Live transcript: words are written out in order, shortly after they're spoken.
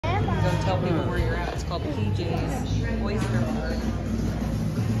tell people where you're at. It's called PJ's Oyster Bar.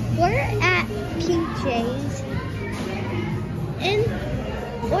 We're at PJ's. And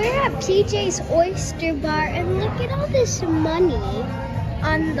we're at PJ's Oyster Bar. And look at all this money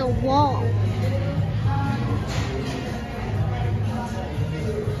on the wall.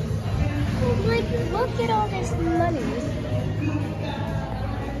 Like, look at all this money.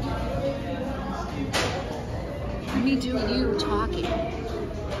 Me too, you talking.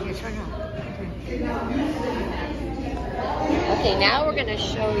 Here, turn it on. Okay, now we're going to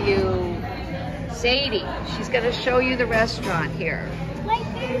show you Sadie. She's going to show you the restaurant here. Like,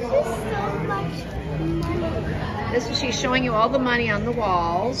 there's just so much money. She's showing you all the money on the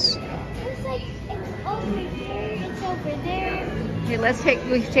walls. It's like, it's over there, it's over there.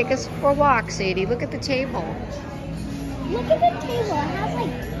 Okay, take us for a walk, Sadie. Look at the table. Look at the table. It has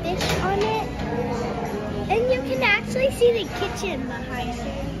like fish on it. And you can actually see the kitchen behind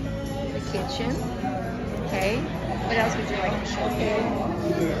it. The kitchen. Okay. What else would you like to show me?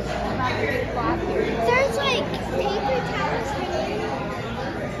 About the big clock here. There's like paper towels hanging.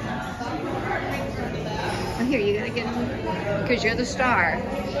 Oh, here, you gotta get them because you're the star. They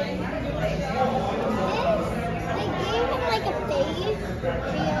gave him like a face,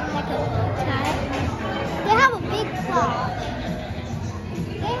 like a tie. They have a big clock.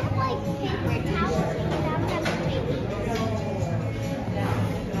 They have like paper towels.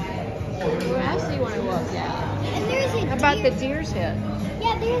 What else do you want to look at? And there's a How about the deer's head?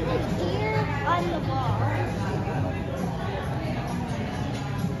 Yeah, there's a deer on the wall.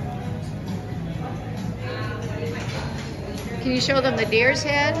 Can you show them the deer's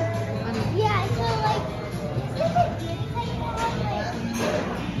head? Yeah, so like, this is a deer's head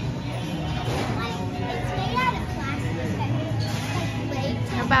like it's made out of plastic and like legs.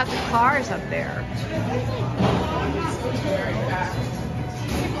 How about the cars up there?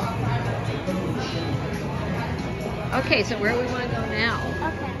 Okay, so where we want to go now?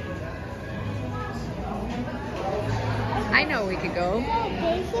 Okay. I know we could go. So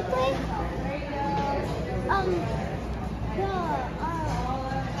basically,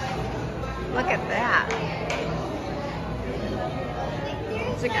 Look at that.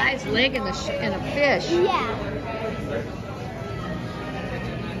 It's a guy's leg in a fish. Yeah.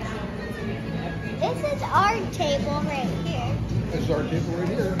 This is our table right here. This is our table right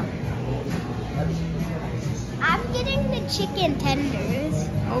here. I'm getting the chicken tenders.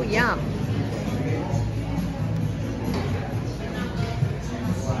 Oh, yum.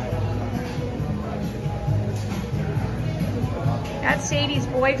 That's Sadie's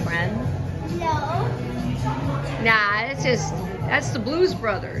boyfriend. No. Nah, that's the Blues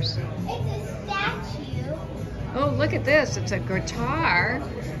Brothers. It's a statue. Oh, look at this. It's a guitar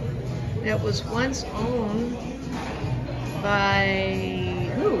that was once owned by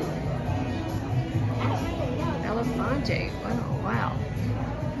who? Elefante. Wow.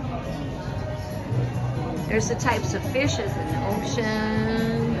 There's the types of fishes in the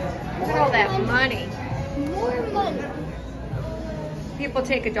ocean. Look at all that money. More money. People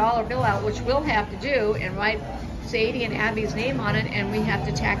take a dollar bill out, which we'll have to do, and write Sadie and Abby's name on it, and we have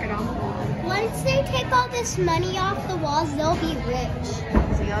to tack it on the wall. Once they take all this money off the walls, they'll be rich.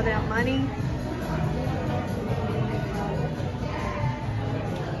 See all that money?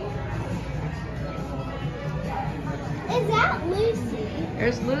 Is that Lucy?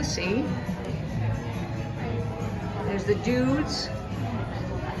 There's Lucy. There's the dudes.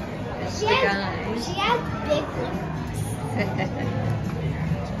 There's the guys. She has big lips.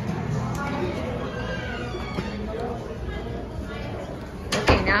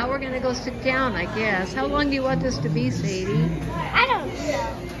 Okay, now we're gonna go sit down, I guess. How long do you want this to be, Sadie? I don't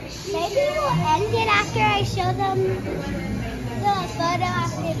know. Maybe we'll end it after I show them the photo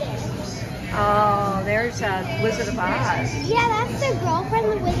after this. Oh, there's a Wizard of Oz. Yeah, that's the girl from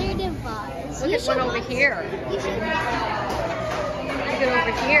the Wizard of Oz. Look at one over here. You should Look at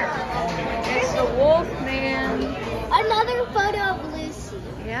over here. It's the Wolf Man. Another photo of Lucy.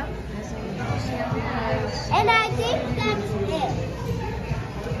 Yep. And I think that's it.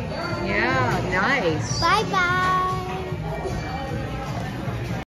 Yeah, nice. Bye-bye.